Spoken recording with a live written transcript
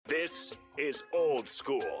This is Old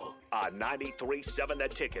School on 93.7 The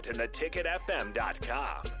Ticket and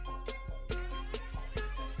theticketfm.com.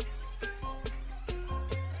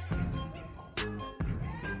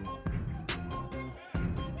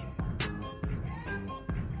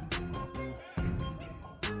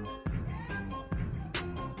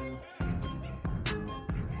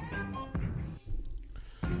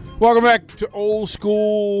 Welcome back to Old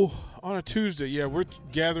School on a Tuesday. Yeah, we're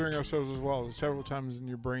gathering ourselves as well. Several times in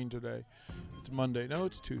your brain today. It's Monday. No,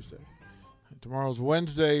 it's Tuesday. Tomorrow's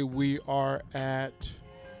Wednesday. We are at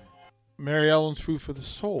Mary Ellen's Food for the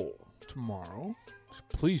Soul tomorrow. So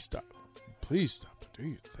please stop. Please stop. Do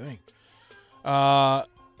your thing.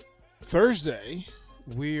 Thursday,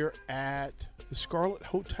 we're at the Scarlet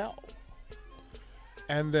Hotel.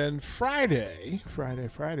 And then Friday,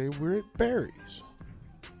 we're at Barry's.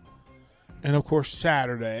 And, of course,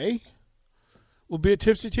 Saturday, we'll be at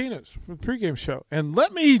Tipsy Tina's for the pregame show. And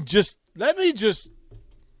let me just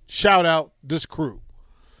shout out this crew.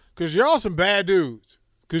 Because y'all some bad dudes.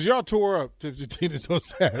 Because y'all tore up Tipsy Tina's on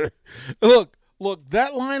Saturday. Look,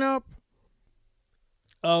 that lineup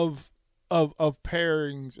of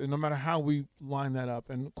pairings, and no matter how we line that up,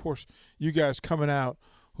 and, of course, you guys coming out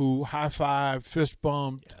who high-fived,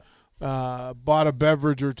 fist-bumped, bought a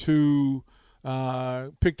beverage or two,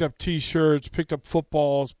 picked up T-shirts, picked up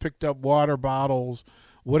footballs, picked up water bottles,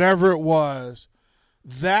 whatever it was.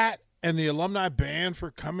 That and the alumni band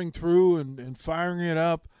for coming through and firing it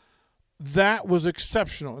up, that was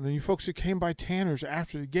exceptional. And then you folks who came by Tanner's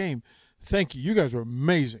after the game, thank you. You guys were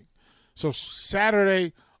amazing. So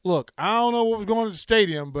Saturday, look, I don't know what was going on at the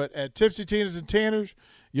stadium, but at Tipsy Tina's and Tanner's,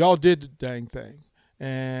 y'all did the dang thing.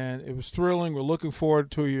 And it was thrilling. We're looking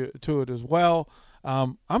forward to it as well.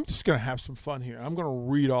 I'm just going to have some fun here. I'm going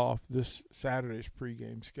to read off this Saturday's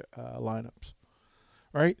pregame lineups,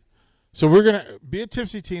 right? So we're going to be at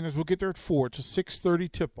Tipsy Tina's. We'll get there at 4. It's a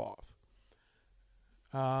 6:30 tip-off.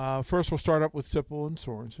 First, we'll start up with Sipple and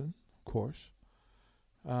Sorensen, of course.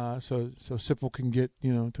 So Sipple can get,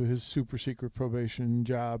 to his super secret probation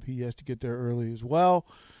job. He has to get there early as well.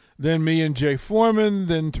 Then me and Jay Foreman,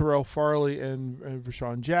 then Terrell Farley and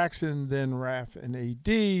Rashawn Jackson, then Raph and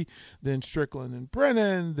AD, then Strickland and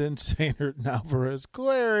Brennan, then Sainert and Alvarez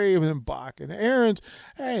Clary, and then Bach and Aarons.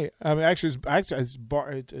 Hey, I mean, actually, it's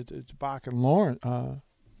Bach and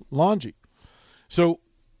Longy. So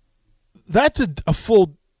that's a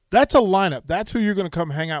lineup. That's who you're going to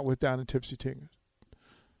come hang out with down in Tipsy Tina's.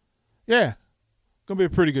 Yeah, going to be a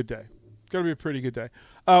pretty good day. Going to be a pretty good day.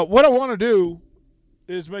 What I want to do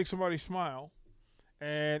is make somebody smile.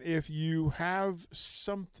 And if you have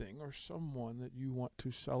something or someone that you want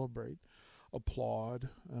to celebrate, applaud,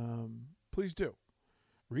 please do.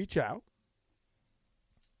 Reach out.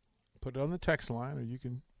 Put it on the text line, or you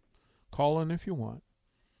can call in if you want.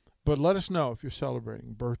 But let us know if you're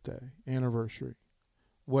celebrating birthday, anniversary,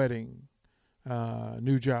 wedding,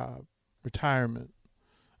 new job, retirement.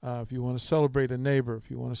 If you want to celebrate a neighbor,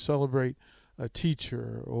 if you want to celebrate a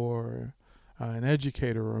teacher or an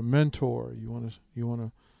educator or a mentor, you want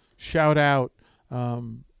to shout out a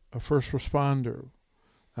first responder,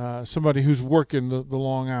 somebody who's working the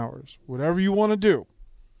long hours, whatever you want to do,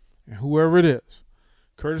 and whoever it is,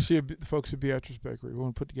 courtesy of the folks at Beatrice Bakery, we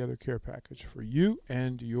want to put together a care package for you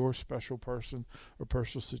and your special person or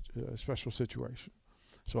special situation.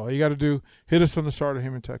 So all you got to do, hit us on the Starter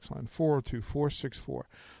Heyman text line,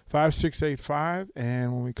 402-464-5685.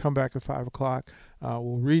 And when we come back at 5 o'clock,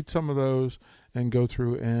 we'll read some of those and go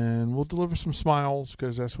through, and we'll deliver some smiles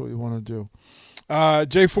because that's what we want to do.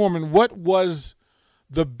 Jay Foreman, what was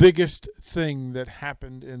the biggest thing that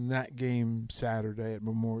happened in that game Saturday at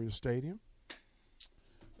Memorial Stadium?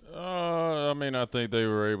 I think they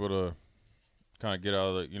were able to kind of get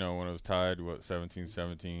out of the, when it was tied,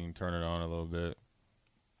 17-17, turn it on a little bit.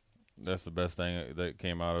 That's the best thing that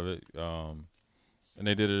came out of it. And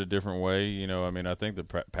they did it a different way. I think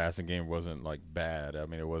the passing game wasn't, bad.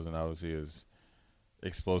 It wasn't obviously as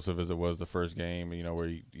explosive as it was the first game,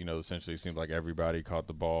 where, essentially it seemed like everybody caught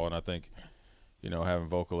the ball. And I think, having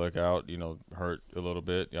Vokalek out, hurt a little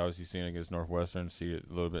bit. You obviously seen it against Northwestern, see it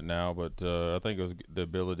a little bit now. But I think it was the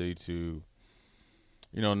ability to,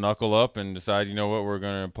 knuckle up and decide, we're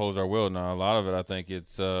going to impose our will. Now, a lot of it, I think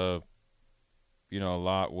it's a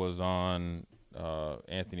lot was on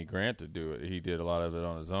Anthony Grant to do it. He did a lot of it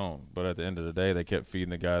on his own. But at the end of the day, they kept feeding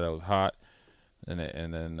the guy that was hot. And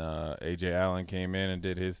then A.J. Allen came in and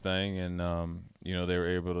did his thing. And, they were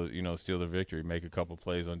able to, steal the victory, make a couple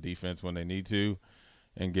plays on defense when they need to,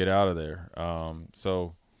 and get out of there.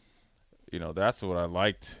 So, that's what I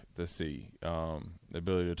liked to see, the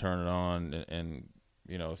ability to turn it on and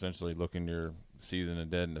essentially look in your season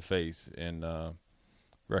and dead in the face, and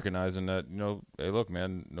recognizing that, hey, look,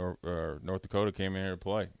 man, North Dakota came in here to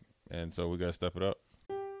play, and so we got to step it up.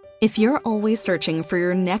 If you're always searching for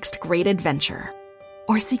your next great adventure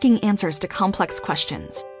or seeking answers to complex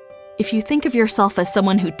questions, if you think of yourself as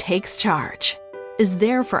someone who takes charge, is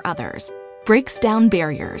there for others, breaks down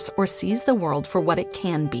barriers, or sees the world for what it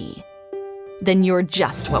can be, then you're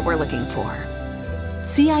just what we're looking for.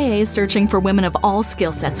 CIA is searching for women of all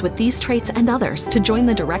skill sets with these traits and others to join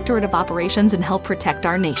the Directorate of Operations and help protect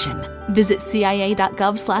our nation. Visit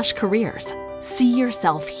cia.gov/careers. See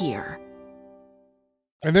yourself here.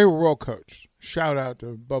 And they were well coached. Shout out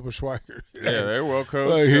to Bubba Schweikert. Yeah, they were well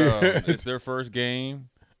coached. It's their first game.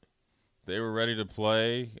 They were ready to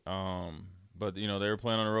play. But they were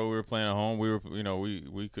playing on the road. We were playing at home. We were,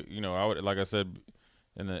 we could, I would, like I said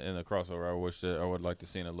in the crossover, I wish that I would like to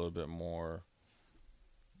see a little bit more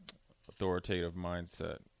authoritative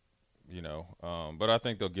mindset, but I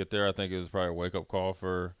think they'll get there. I think it was probably a wake-up call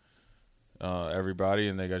for everybody,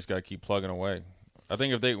 and they just got to keep plugging away. I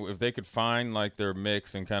think if they could find like their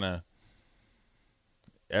mix and kind of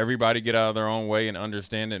everybody get out of their own way and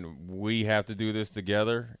understand that we have to do this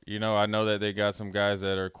together. I know that they got some guys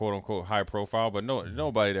that are quote unquote high profile, but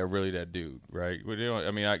nobody that really that dude, right? You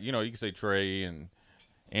can say Trey and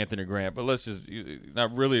Anthony Grant, but let's just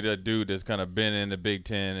not really that dude that's kind of been in the Big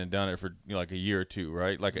Ten and done it for like a year or two,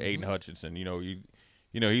 right? Like an Aiden Hutchinson,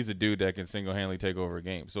 he's a dude that can single-handedly take over a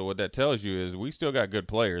game. So what that tells you is we still got good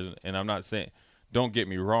players, and I'm not saying, don't get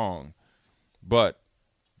me wrong, but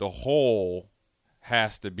the whole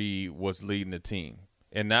has to be what's leading the team,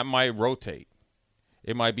 and that might rotate.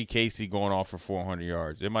 It might be Casey going off for 400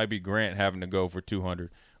 yards. It might be Grant having to go for 200.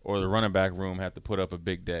 Or the running back room have to put up a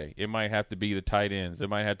big day. It might have to be the tight ends. It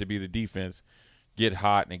might have to be the defense get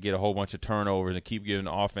hot and get a whole bunch of turnovers and keep giving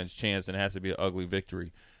the offense chance, and it has to be an ugly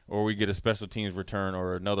victory. Or we get a special teams return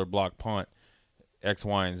or another block punt, X,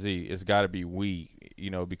 Y, and Z. It's got to be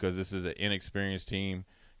because this is an inexperienced team.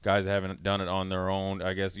 Guys that haven't done it on their own,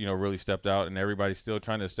 I guess, really stepped out, and everybody's still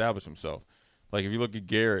trying to establish himself. Like if you look at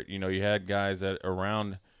Garrett, you had guys that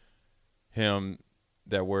around him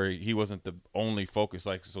that where he wasn't the only focus.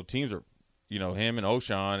 Like, so teams are, him and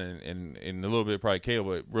O'Shawn and a little bit probably Caleb,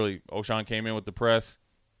 but really O'Shawn came in with the press.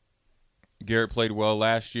 Garrett played well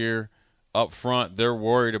last year. Up front, they're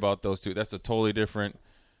worried about those two. That's a totally different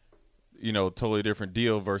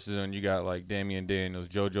deal versus when you got like Damian Daniels,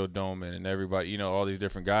 JoJo Doman, and everybody, all these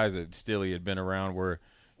different guys that Stilly had been around where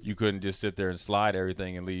you couldn't just sit there and slide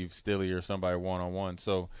everything and leave Stilly or somebody one-on-one.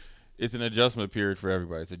 So it's an adjustment period for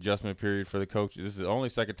everybody. It's an adjustment period for the coaches. This is the only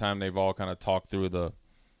second time they've all kind of talked through the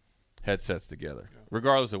headsets together,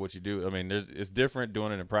 regardless of what you do. I mean, it's different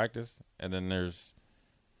doing it in practice, and then there's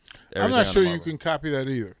I'm not sure you can copy that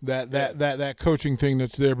either. That coaching thing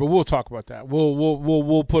that's there, but we'll talk about that.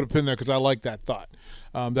 We'll put a pin there because I like that thought.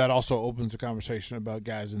 That also opens the conversation about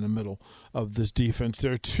guys in the middle of this defense.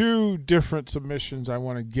 There are two different submissions I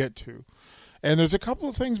want to get to, and there's a couple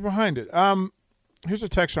of things behind it. Here's a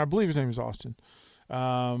texter. I believe his name is Austin.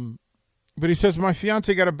 But he says, my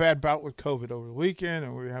fiance got a bad bout with COVID over the weekend,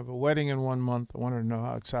 and we have a wedding in 1 month. I want her to know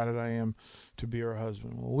how excited I am to be her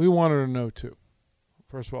husband. Well, we want her to know, too.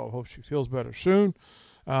 First of all, I hope she feels better soon.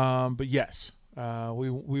 But, yes,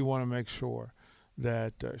 we want to make sure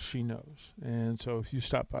that she knows. And so if you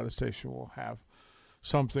stop by the station, we'll have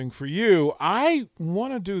something for you. I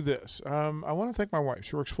want to do this. I want to thank my wife.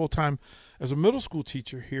 She works full-time as a middle school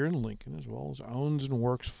teacher here in Lincoln, as well as owns and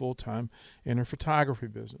works full-time in her photography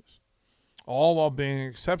business, all while being an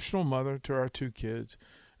exceptional mother to our 2 kids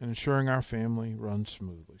and ensuring our family runs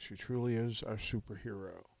smoothly. She truly is our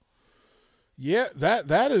superhero. Yeah,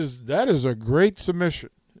 that is a great submission,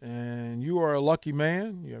 and you are a lucky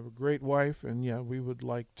man. You have a great wife, and, yeah, we would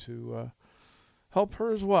like to help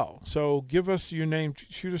her as well. So give us your name.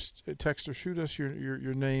 Shoot us a text or shoot us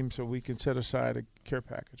your name so we can set aside a care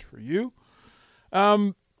package for you.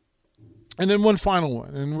 And then one final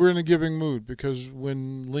one, and we're in a giving mood because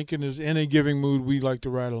when Lincoln is in a giving mood, we like to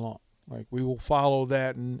ride along. Like we will follow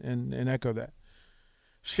that and echo that.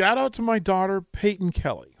 Shout out to my daughter, Peyton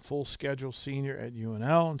Kelly, full schedule senior at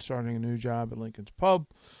UNL and starting a new job at Lincoln's Pub,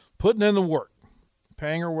 putting in the work,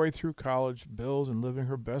 paying her way through college, bills, and living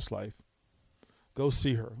her best life. Go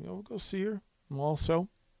see her. Go see her. And also,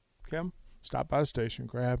 Kim, stop by the station,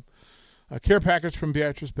 grab a care package from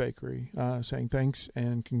Beatrice Bakery, saying thanks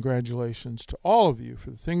and congratulations to all of you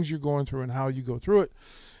for the things you're going through and how you go through it,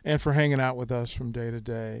 and for hanging out with us from day to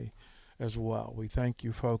day as well. We thank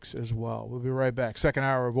you folks as well. We'll be right back. Second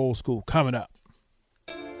hour of Old School coming up.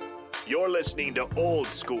 You're listening to Old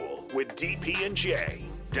School with DP and J.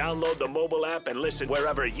 Download the mobile app and listen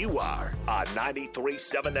wherever you are on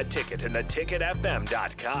 93.7 The Ticket and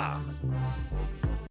theticketfm.com.